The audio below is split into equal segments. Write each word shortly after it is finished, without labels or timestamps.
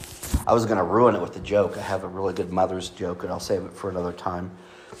I was going to ruin it with a joke. I have a really good mother's joke, and I'll save it for another time.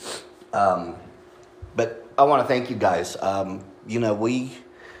 But I want to thank you guys.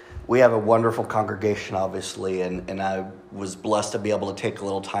 We have a wonderful congregation, obviously, and I was blessed to be able to take a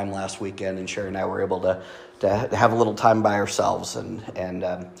little time last weekend, and Sherry and I were able to have a little time by ourselves.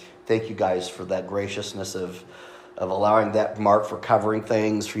 And thank you guys for that graciousness of allowing that, Mark, for covering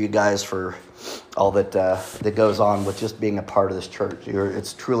things, for you guys for all that goes on with just being a part of this church.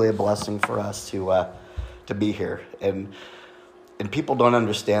 It's truly a blessing for us to be here. And people don't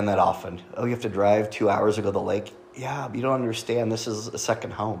understand that often. Oh, you have to drive 2 hours to go to the lake? Yeah, you don't understand. This is a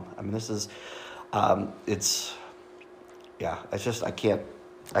second home. I mean, this is, it's just, I can't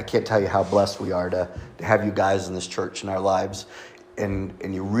tell you how blessed we are to have you guys in this church in our lives. And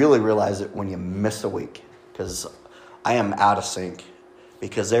you really realize it when you miss a week, because I am out of sync,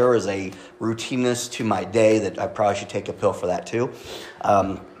 because there is a routineness to my day that I probably should take a pill for that too.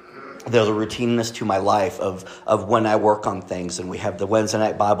 There's a routineness to my life of when I work on things, and we have the Wednesday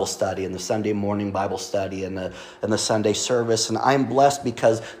night Bible study and the Sunday morning Bible study and the Sunday service. And I'm blessed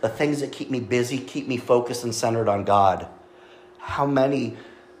because the things that keep me busy keep me focused and centered on God. How many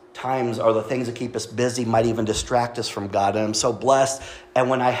times are the things that keep us busy might even distract us from God? And I'm so blessed.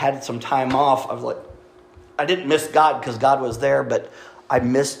 And when I had some time off, I was like, I didn't miss God because God was there, but I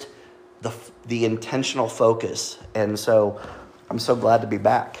missed the intentional focus. And so I'm so glad to be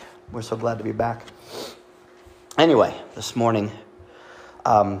back. We're so glad to be back. Anyway, this morning,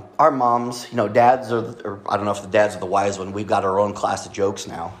 our moms, dads or I don't know if the dads are the wise one. We've got our own class of jokes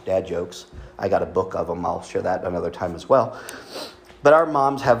now, dad jokes. I got a book of them. I'll share that another time as well. But our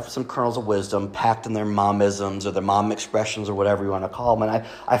moms have some kernels of wisdom packed in their momisms or their mom expressions or whatever you want to call them. And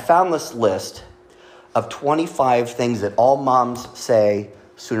I found this list of 25 things that all moms say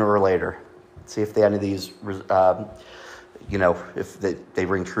sooner or later. See if any of these if they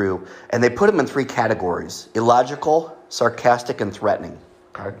ring true. And they put them in 3 categories: illogical, sarcastic, and threatening.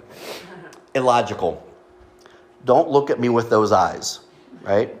 Okay? Illogical. Don't look at me with those eyes,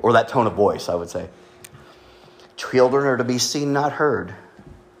 right? Or that tone of voice, I would say. Children are to be seen, not heard.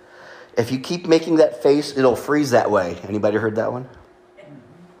 If you keep making that face, it'll freeze that way. Anybody heard that one?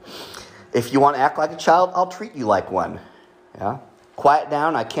 If you want to act like a child, I'll treat you like one. Yeah? Quiet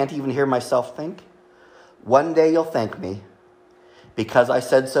down, I can't even hear myself think. One day you'll thank me. Because I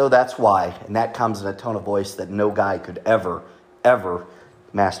said so, that's why. And that comes in a tone of voice that no guy could ever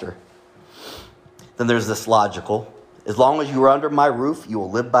master. Then there's this logical. As long as you are under my roof, you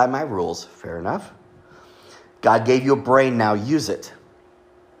will live by my rules. Fair enough. God gave you a brain, now use it.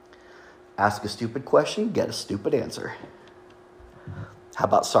 Ask a stupid question, get a stupid answer. How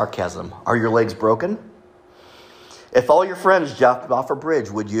about sarcasm? Are your legs broken? If all your friends jumped off a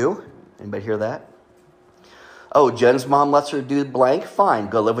bridge, would you? Anybody hear that? Oh, Jen's mom lets her do blank? Fine,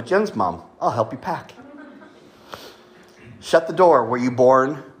 go live with Jen's mom. I'll help you pack. Shut the door. Were you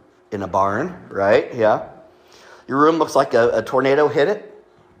born in a barn? Right? Yeah. Your room looks like a tornado hit it.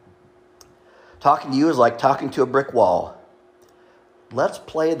 Talking to you is like talking to a brick wall. Let's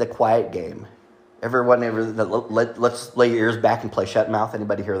play the quiet game. Let's lay your ears back and play shut mouth.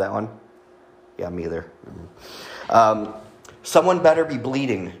 Anybody hear that one? Yeah, me either. Someone better be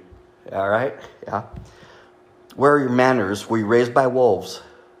bleeding. All right? Yeah. Where are your manners? Were you raised by wolves?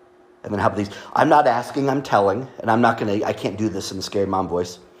 And then how about these? I'm not asking, I'm telling. And I can't do this in the scary mom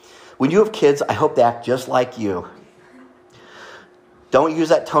voice. When you have kids, I hope they act just like you. Don't use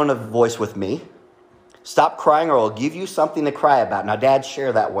that tone of voice with me. Stop crying or I'll give you something to cry about. Now, dads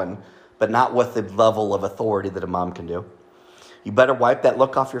share that one, but not with the level of authority that a mom can do. You better wipe that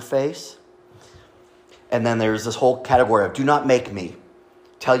look off your face. And then there's this whole category of do not make me.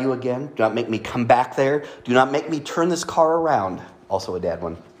 Tell you again, do not make me come back there. Do not make me turn this car around. Also a dad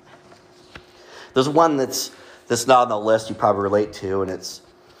one. There's one that's not on the list you probably relate to, and it's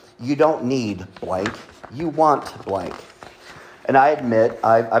you don't need blank. You want blank. And I admit,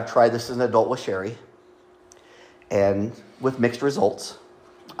 I've tried this as an adult with Sherry, and with mixed results.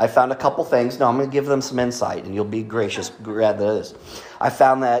 I found a couple things. Now I'm going to give them some insight, and you'll be gracious. Glad that it is. I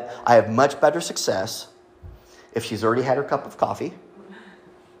found that I have much better success if she's already had her cup of coffee.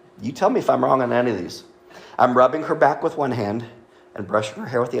 You tell me if I'm wrong on any of these. I'm rubbing her back with one hand and brushing her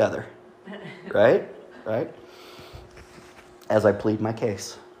hair with the other. Right? As I plead my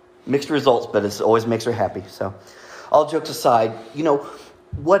case. Mixed results, but it always makes her happy. So, all jokes aside,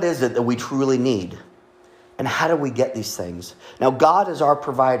 what is it that we truly need? And how do we get these things? Now, God is our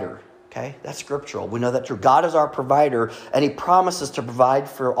provider. Okay? That's scriptural. We know that true. God is our provider, and he promises to provide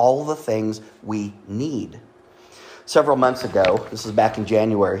for all the things we need. Several months ago, this is back in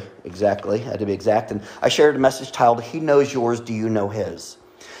January, exactly, I had to be exact, and I shared a message titled, He Knows Yours, Do You Know His?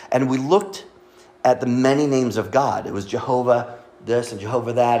 And we looked at the many names of God. It was Jehovah this and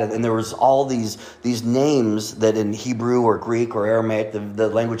Jehovah that, and there was all these names that in Hebrew or Greek or Aramaic, the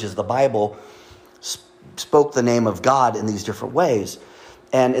languages of the Bible, spoke the name of God in these different ways.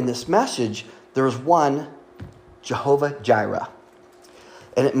 And in this message, there was one, Jehovah Jireh.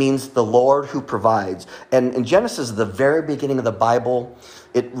 And it means the Lord who provides. And in Genesis, the very beginning of the Bible,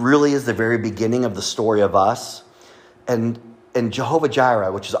 it really is the very beginning of the story of us. And Jehovah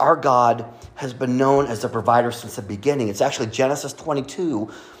Jireh, which is our God, has been known as the provider since the beginning. It's actually Genesis 22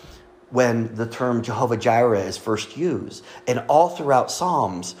 when the term Jehovah Jireh is first used. And all throughout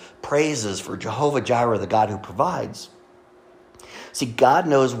Psalms, praises for Jehovah Jireh, the God who provides. See, God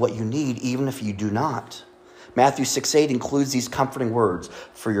knows what you need even if you do not. Matthew 6:8 includes these comforting words.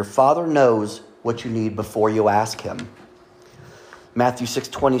 For your Father knows what you need before you ask him. Matthew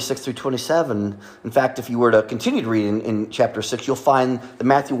 6:26 through 27. In fact, if you were to continue to read in chapter 6, you'll find that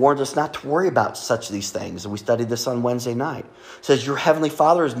Matthew warns us not to worry about such these things. And we studied this on Wednesday night. It says, your heavenly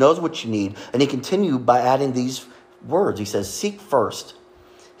Father knows what you need. And he continued by adding these words. He says, seek first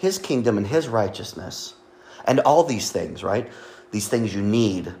his kingdom and his righteousness. And all these things, right? These things you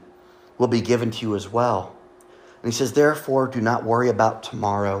need will be given to you as well. And he says, therefore, do not worry about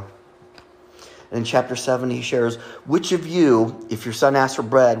tomorrow. And in chapter 7, he shares, which of you, if your son asks for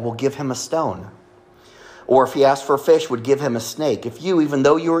bread, will give him a stone? Or if he asks for a fish, would give him a snake? If you, even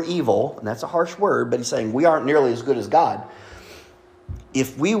though you are evil, and that's a harsh word, but he's saying we aren't nearly as good as God.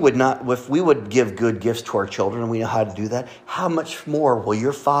 If we would give good gifts to our children, and we know how to do that, how much more will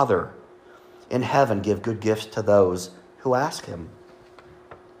your Father in heaven give good gifts to those who ask him?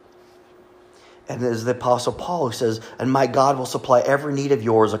 And there's the Apostle Paul who says, and my God will supply every need of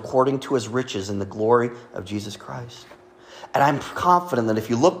yours according to his riches in the glory of Jesus Christ. And I'm confident that if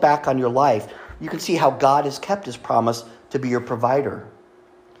you look back on your life, you can see how God has kept his promise to be your provider.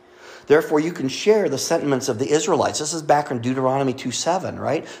 Therefore, you can share the sentiments of the Israelites. This is back in Deuteronomy 2:7,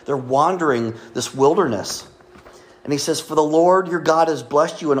 right? They're wandering this wilderness. And he says, for the Lord your God has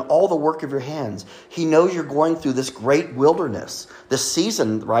blessed you in all the work of your hands. He knows you're going through this great wilderness, this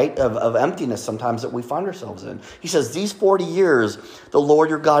season, right, of emptiness sometimes that we find ourselves in. He says, these 40 years, the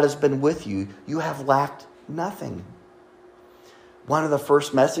Lord your God has been with you. You have lacked nothing. One of the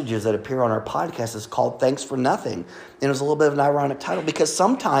first messages that appear on our podcast is called Thanks for Nothing. And it was a little bit of an ironic title because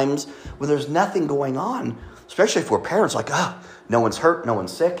sometimes when there's nothing going on, especially if we're parents, like, no one's hurt, no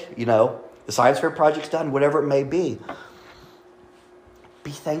one's sick, the science fair project's done, whatever it may be.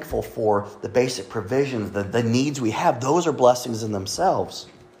 Be thankful for the basic provisions, the needs we have. Those are blessings in themselves.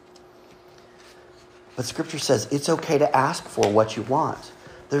 But Scripture says it's okay to ask for what you want.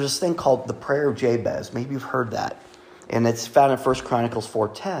 There's this thing called the prayer of Jabez. Maybe you've heard that. And it's found in 1 Chronicles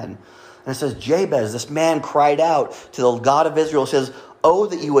 4:10. And it says, Jabez, this man cried out to the God of Israel, says, oh,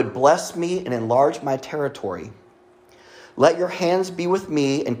 that you would bless me and enlarge my territory. Let your hands be with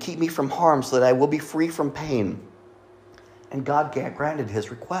me and keep me from harm so that I will be free from pain. And God granted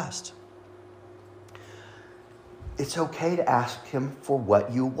his request. It's okay to ask him for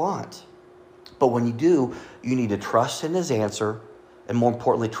what you want. But when you do, you need to trust in his answer and more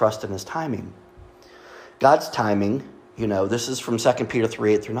importantly, trust in his timing. God's timing, this is from 2 Peter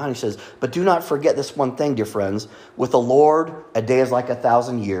 3:8 through 9. He says, but do not forget this one thing, dear friends. With the Lord, a day is like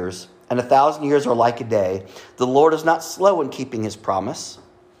 1,000 years. And 1,000 years are like a day. The Lord is not slow in keeping his promise,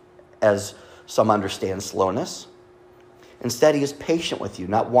 as some understand slowness. Instead, he is patient with you,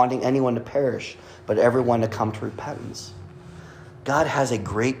 not wanting anyone to perish, but everyone to come to repentance. God has a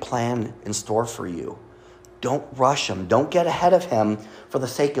great plan in store for you. Don't rush him. Don't get ahead of him for the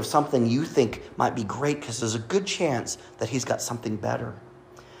sake of something you think might be great, because there's a good chance that he's got something better.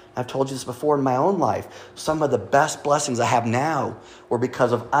 I've told you this before in my own life. Some of the best blessings I have now were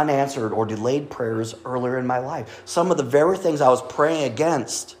because of unanswered or delayed prayers earlier in my life. Some of the very things I was praying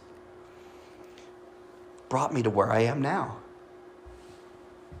against brought me to where I am now.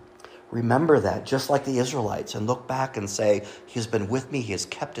 Remember that, just like the Israelites, and look back and say, he has been with me, he has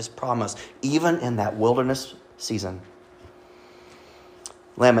kept his promise, even in that wilderness season.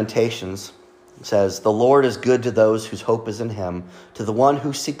 Lamentations says, the Lord is good to those whose hope is in him. To the one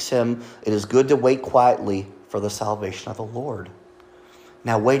who seeks him, it is good to wait quietly for the salvation of the Lord.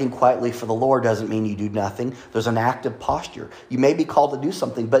 Now, waiting quietly for the Lord doesn't mean you do nothing. There's an active posture. You may be called to do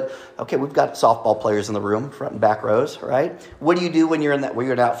something, but okay, we've got softball players in the room, front and back rows, right? What do you do when you're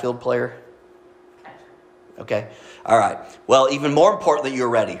an outfield player? Okay, all right. Well, even more important that you're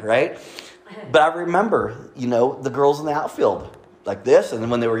ready, right? But I remember, the girls in the outfield like this, and then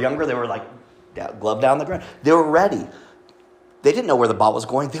when they were younger, they were like, glove down the ground. They were ready. They didn't know where the ball was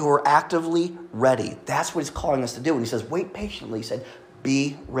going. They were actively ready. That's what he's calling us to do. And he says, wait patiently. He said,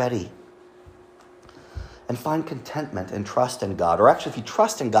 Be ready. And find contentment and trust in God. Or actually, if you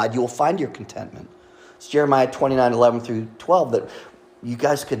trust in God, you will find your contentment. It's Jeremiah 29:11 through 12 that you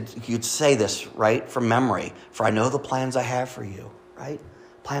guys could say this, right, from memory. For I know the plans I have for you, right?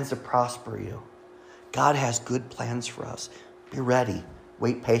 Plans to prosper you. God has good plans for us. Be ready.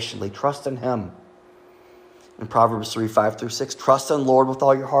 Wait patiently. Trust in him. In Proverbs 3:5 through 6, trust in the Lord with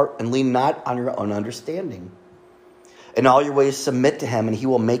all your heart and lean not on your own understanding. In all your ways submit to him and he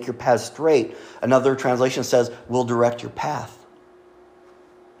will make your path straight. Another translation says, will direct your path.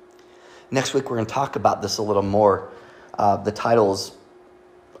 Next week we're going to talk about this a little more. The title is,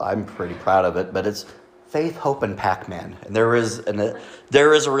 I'm pretty proud of it, but it's Faith, Hope, and Pac-Man. And there is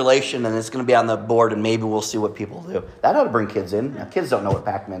a relation, and it's going to be on the board, and maybe we'll see what people do. That ought to bring kids in. Now, kids don't know what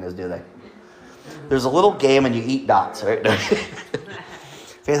Pac-Man is, do they? There's a little game, and you eat dots, right?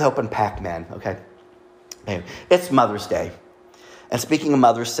 Faith, Hope, and Pac-Man. Okay. Anyway, it's Mother's Day. And speaking of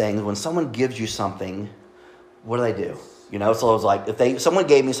mother's sayings, when someone gives you something, what do? You know, so it was like, if someone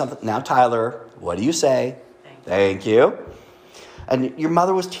gave me something, now Tyler, what do you say? Thank you. And your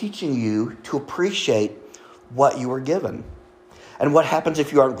mother was teaching you to appreciate what you were given. And what happens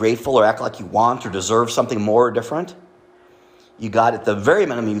if you aren't grateful or act like you want or deserve something more or different? You got, at the very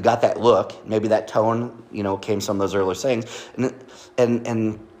minimum, you got that look. Maybe that tone, came some of those earlier sayings. And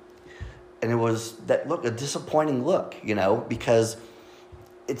it was that look, a disappointing look, because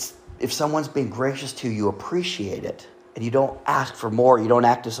if someone's being gracious to you, you appreciate it. And you don't ask for more. You don't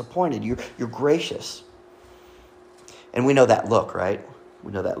act disappointed. You're gracious. And we know that look, right?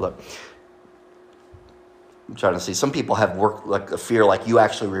 We know that look. I'm trying to see. Some people have a fear like you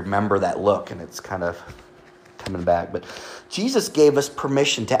actually remember that look, and it's kind of coming back. But Jesus gave us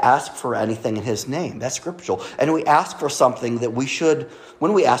permission to ask for anything in his name. That's scriptural. And we ask for something that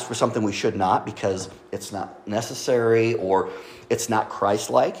when we ask for something we should not, because it's not necessary or it's not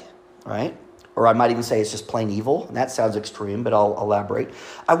Christ-like, right? Or I might even say it's just plain evil. And that sounds extreme, but I'll elaborate.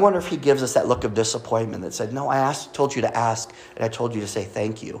 I wonder if he gives us that look of disappointment that said, no, told you to ask, and I told you to say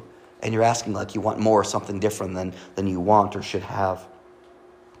thank you. And you're asking like you want more or something different than you want or should have.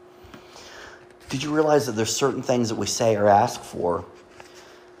 Did you realize that there's certain things that we say or ask for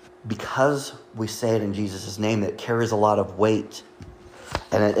because we say it in Jesus' name that carries a lot of weight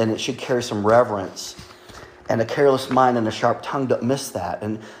and it should carry some reverence? And a careless mind and a sharp tongue don't miss that.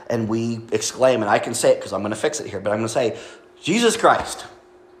 And we exclaim, and I can say it because I'm going to fix it here, but I'm going to say, Jesus Christ,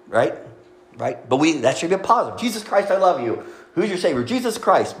 right? Right? But that should be a positive. Jesus Christ, I love you. Who's your Savior? Jesus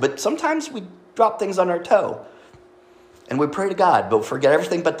Christ. But sometimes we drop things on our toe. And we pray to God, but forget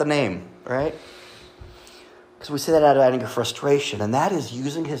everything but the name, right? Because we say that out of anger, frustration. And that is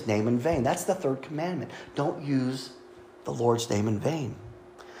using his name in vain. That's the third commandment. Don't use the Lord's name in vain.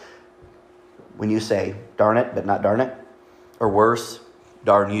 When you say, darn it, but not darn it, or worse,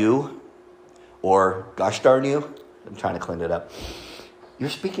 darn you, or gosh darn you, I'm trying to clean it up. You're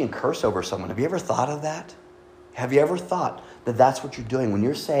speaking a curse over someone. Have you ever thought of that? Have you ever thought that that's what you're doing? When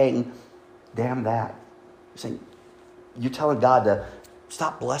you're saying, damn that, you're telling God to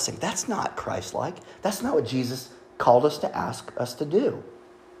stop blessing. That's not Christ-like. That's not what Jesus called us to ask us to do.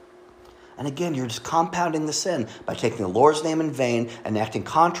 And again, you're just compounding the sin by taking the Lord's name in vain and acting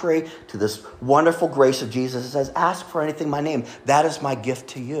contrary to this wonderful grace of Jesus. It says, ask for anything in my name. That is my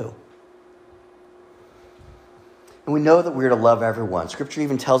gift to you. And we know that we're to love everyone. Scripture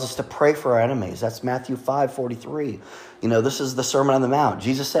even tells us to pray for our enemies. That's Matthew 5:43. This is the Sermon on the Mount.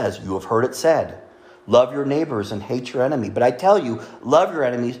 Jesus says, you have heard it said, love your neighbors and hate your enemy. But I tell you, love your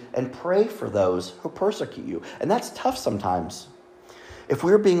enemies and pray for those who persecute you. And that's tough sometimes. If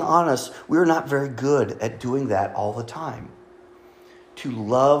we're being honest, we're not very good at doing that all the time. To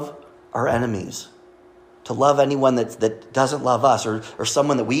love our enemies. To love anyone that doesn't love us or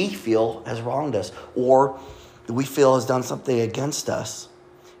someone that we feel has wronged us or that we feel has done something against us.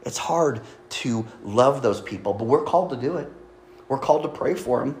 It's hard to love those people, but we're called to do it. We're called to pray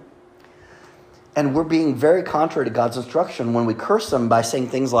for them. And we're being very contrary to God's instruction when we curse them by saying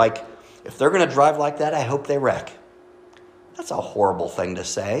things like, if they're going to drive like that, I hope they wreck. That's a horrible thing to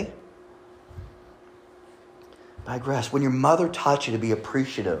say. I digress. When your mother taught you to be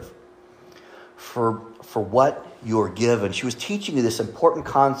appreciative for what you were given, she was teaching you this important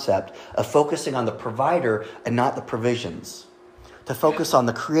concept of focusing on the provider and not the provisions. To focus on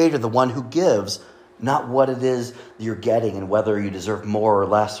the creator, the one who gives, not what it is you're getting and whether you deserve more or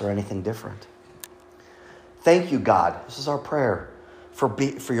less or anything different. Thank you, God. This is our prayer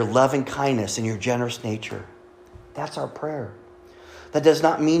for your loving kindness and your generous nature. That's our prayer. That does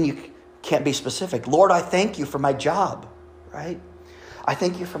not mean you can't be specific. Lord, I thank you for my job, right? I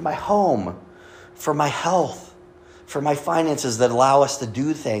thank you for my home, for my health, for my finances that allow us to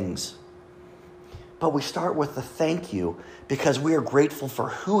do things. But we start with the thank you because we are grateful for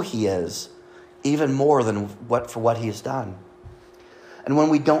who he is, even more than for what he has done. And when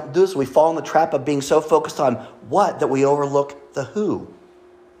we don't do this, we fall in the trap of being so focused on what that we overlook the who.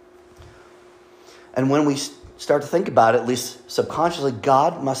 And when we start to think about it, at least subconsciously,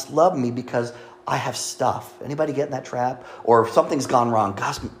 God must love me because I have stuff. Anybody get in that trap? Or if something's gone wrong,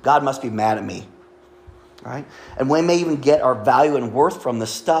 God must be mad at me. Right? And we may even get our value and worth from the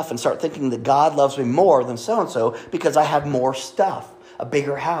stuff and start thinking that God loves me more than so-and-so because I have more stuff, a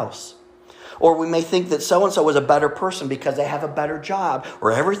bigger house. Or we may think that so-and-so is a better person because they have a better job,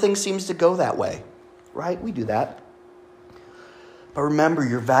 or everything seems to go that way. Right? We do that. But remember,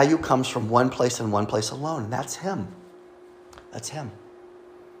 your value comes from one place and one place alone, and that's him. That's him.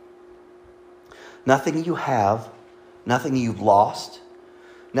 Nothing you have, nothing you've lost,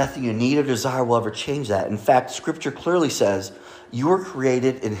 nothing you need or desire will ever change that. In fact, Scripture clearly says you were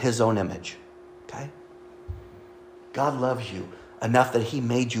created in his own image. Okay? God loves you enough that he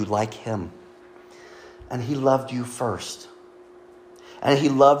made you like him. And he loved you first. And he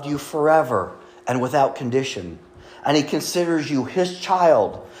loved you forever and without condition. And he considers you his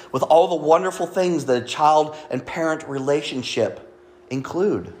child with all the wonderful things that a child and parent relationship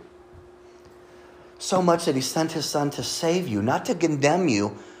include. So much that he sent his son to save you, not to condemn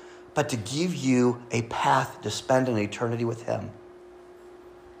you, but to give you a path to spend an eternity with him.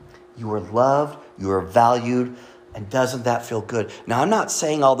 You are loved, you are valued, and doesn't that feel good? Now, I'm not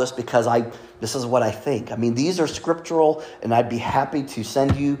saying all this because this is what I think. I mean, these are scriptural, and I'd be happy to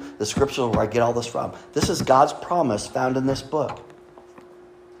send you the scripture where I get all this from. This is God's promise found in this book.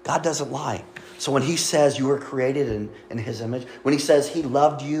 God doesn't lie. So when he says you were created in his image, when he says he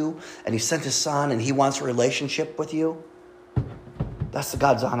loved you and he sent his son and he wants a relationship with you, that's the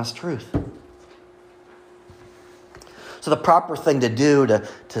God's honest truth. So the proper thing to do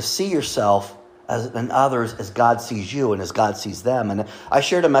to see yourself and others as God sees you and as God sees them. And I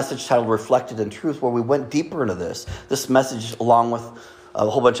shared a message titled Reflected in Truth where we went deeper into this. This message, along with a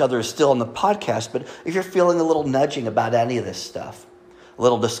whole bunch of others, is still on the podcast. But if you're feeling a little nudging about any of this stuff, a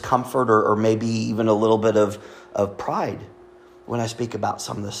little discomfort or maybe even a little bit of pride when I speak about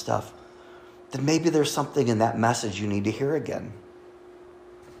some of this stuff, then maybe there's something in that message you need to hear again.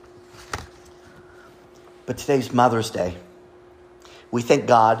 But today's Mother's Day. We thank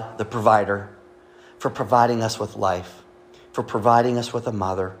God, the provider, for providing us with life, for providing us with a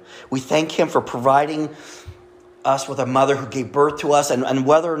mother. We thank him for providing us with a mother who gave birth to us, and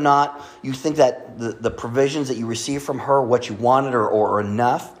whether or not you think that the provisions that you receive from her, what you wanted or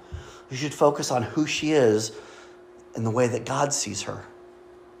enough, you should focus on who she is in the way that God sees her.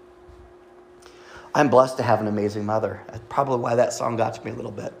 I'm blessed to have an amazing mother. That's probably why that song got to me a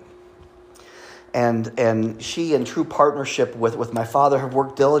little bit. And she, in true partnership with my father, have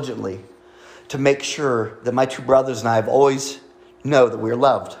worked diligently to make sure that my two brothers and I have always know that we are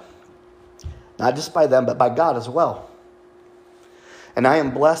loved. Not just by them, but by God as well. And I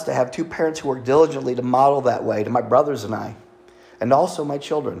am blessed to have two parents who work diligently to model that way to my brothers and I, and also my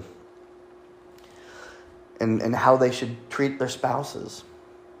children, and how they should treat their spouses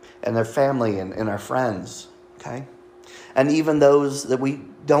and their family and our friends, okay? And even those that we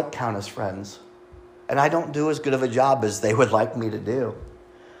don't count as friends. And I don't do as good of a job as they would like me to do.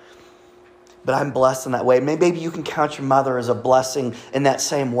 But I'm blessed in that way. Maybe you can count your mother as a blessing in that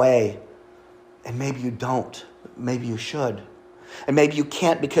same way. And maybe you don't. Maybe you should. And maybe you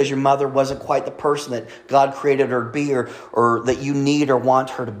can't because your mother wasn't quite the person that God created her to be or that you need or want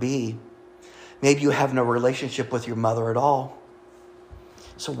her to be. Maybe you have no relationship with your mother at all.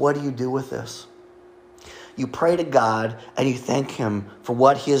 So what do you do with this? You pray to God and you thank him for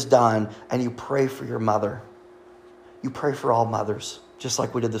what he has done, and you pray for your mother. You pray for all mothers, just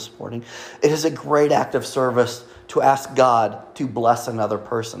like we did this morning. It is a great act of service to ask God to bless another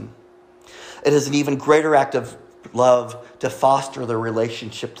person. It is an even greater act of love to foster the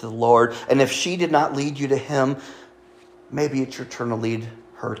relationship to the Lord. And if she did not lead you to him, maybe it's your turn to lead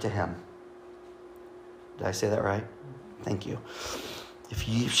her to him. Did I say that right? Thank you. If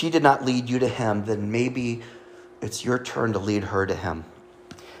she did not lead you to him, then maybe it's your turn to lead her to him.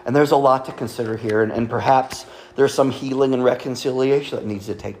 And there's a lot to consider here. And perhaps there's some healing and reconciliation that needs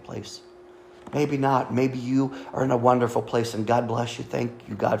to take place. Maybe not. Maybe you are in a wonderful place and God bless you. Thank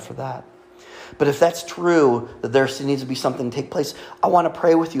you, God, for that. But if that's true, that there needs to be something take place, I want to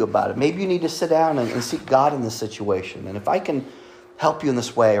pray with you about it. Maybe you need to sit down and seek God in this situation. And if I can help you in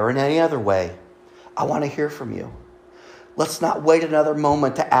this way or in any other way, I want to hear from you. Let's not wait another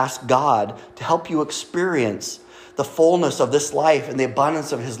moment to ask God to help you experience the fullness of this life and the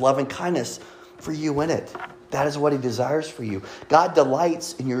abundance of his loving kindness for you in it. That is what he desires for you. God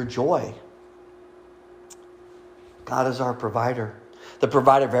delights in your joy. God is our provider, the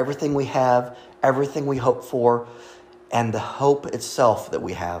provider of everything we have, everything we hope for, and the hope itself that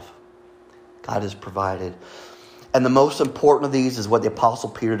we have. God has provided. And the most important of these is what the Apostle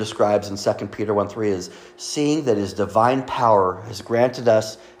Peter describes in 2 Peter 1:3 is seeing that his divine power has granted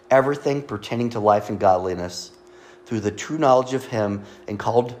us everything pertaining to life and godliness through the true knowledge of him and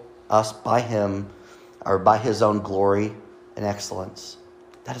called us by him or by his own glory and excellence.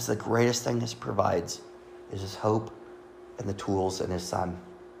 That is the greatest thing this provides, is his hope and the tools in his son.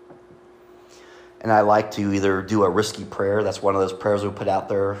 And I like to either do a risky prayer. That's one of those prayers we put out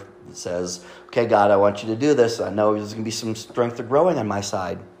there that says, okay, God, I want you to do this. I know there's going to be some strength of growing on my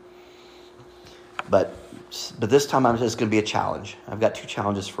side. But this time it's going to be a challenge. I've got 2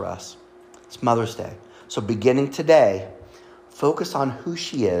 challenges for us. It's Mother's Day. So beginning today, focus on who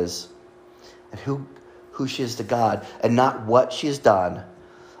she is and who she is to God and not what she has done.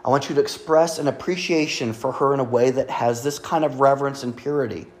 I want you to express an appreciation for her in a way that has this kind of reverence and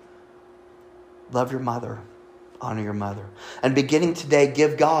purity. Love your mother. Honor your mother. And beginning today,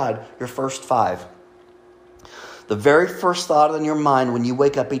 give God your first 5. The very first thought in your mind when you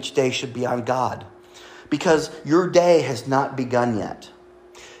wake up each day should be on God, because your day has not begun yet.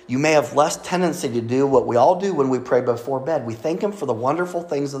 You may have less tendency to do what we all do when we pray before bed. We thank him for the wonderful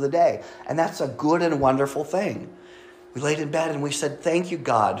things of the day. And that's a good and wonderful thing. We laid in bed and we said, thank you,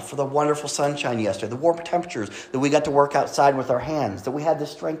 God, for the wonderful sunshine yesterday, the warm temperatures, that we got to work outside with our hands, that we had the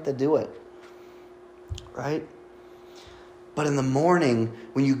strength to do it. Right? But in the morning,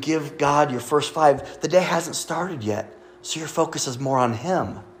 when you give God your first 5, the day hasn't started yet. So your focus is more on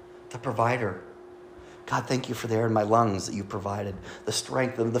him, the provider. God, thank you for the air in my lungs that you provided, the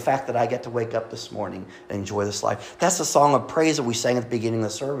strength, and the fact that I get to wake up this morning and enjoy this life. That's the song of praise that we sang at the beginning of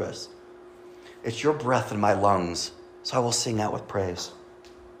the service. It's your breath in my lungs, so I will sing out with praise.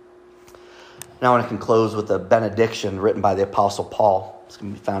 Now I can close with a benediction written by the Apostle Paul. It's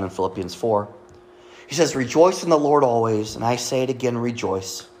going to be found in Philippians 4. He says, rejoice in the Lord always, and I say it again,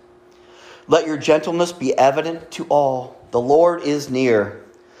 rejoice. Let your gentleness be evident to all. The Lord is near.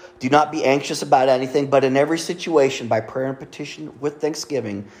 Do not be anxious about anything, but in every situation, by prayer and petition with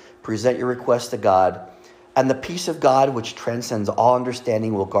thanksgiving, present your requests to God. And the peace of God, which transcends all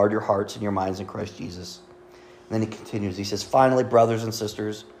understanding, will guard your hearts and your minds in Christ Jesus. And then he continues. He says, finally, brothers and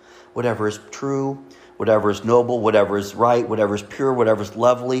sisters, whatever is true, whatever is noble, whatever is right, whatever is pure, whatever is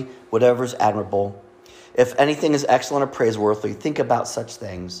lovely, whatever is admirable, if anything is excellent or praiseworthy, think about such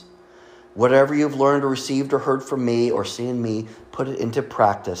things. Whatever you've learned or received or heard from me or seen in me, put it into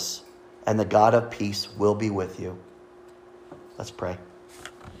practice, and the God of peace will be with you. Let's pray.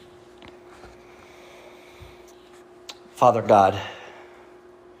 Father God,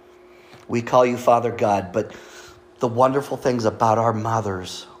 we call you Father God, but the wonderful things about our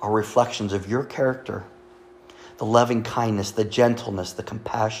mothers are reflections of your character, the loving kindness, the gentleness, the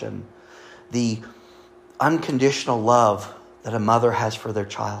compassion, the unconditional love that a mother has for their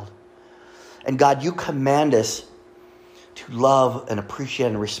child. And God, you command us to love and appreciate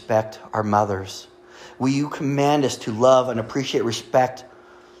and respect our mothers. Will you command us to love and appreciate, respect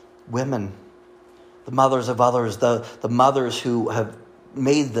women, the mothers of others, the mothers who have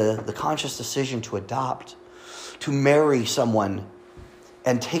made the conscious decision to adopt, to marry someone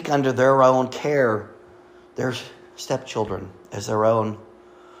and take under their own care their stepchildren as their own.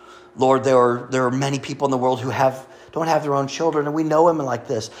 Lord, there are many people in the world who don't have their own children, and we know women like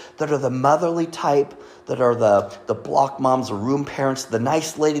this, that are the motherly type, that are the block moms, the room parents, the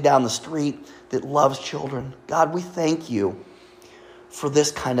nice lady down the street that loves children. God, we thank you for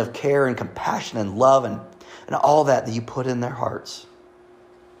this kind of care and compassion and love and all that you put in their hearts.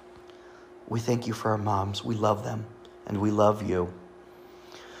 We thank you for our moms. We love them, and we love you.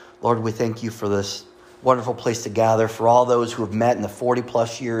 Lord, we thank you for this wonderful place to gather, for all those who have met in the 40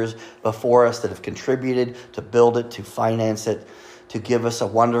 plus years before us that have contributed to build it, to finance it, to give us a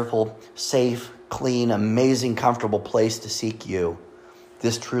wonderful, safe, clean, amazing, comfortable place to seek you.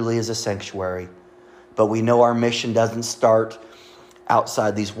 This truly is a sanctuary. But we know our mission doesn't start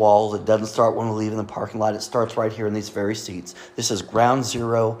outside these walls. It doesn't start when we leave in the parking lot. It starts right here in these very seats. This is ground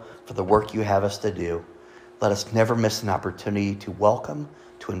zero for the work you have us to do. Let us never miss an opportunity to welcome,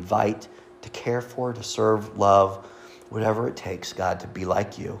 to invite, to care for, to serve, love, whatever it takes, God, to be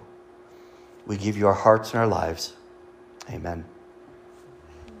like you. We give you our hearts and our lives. Amen.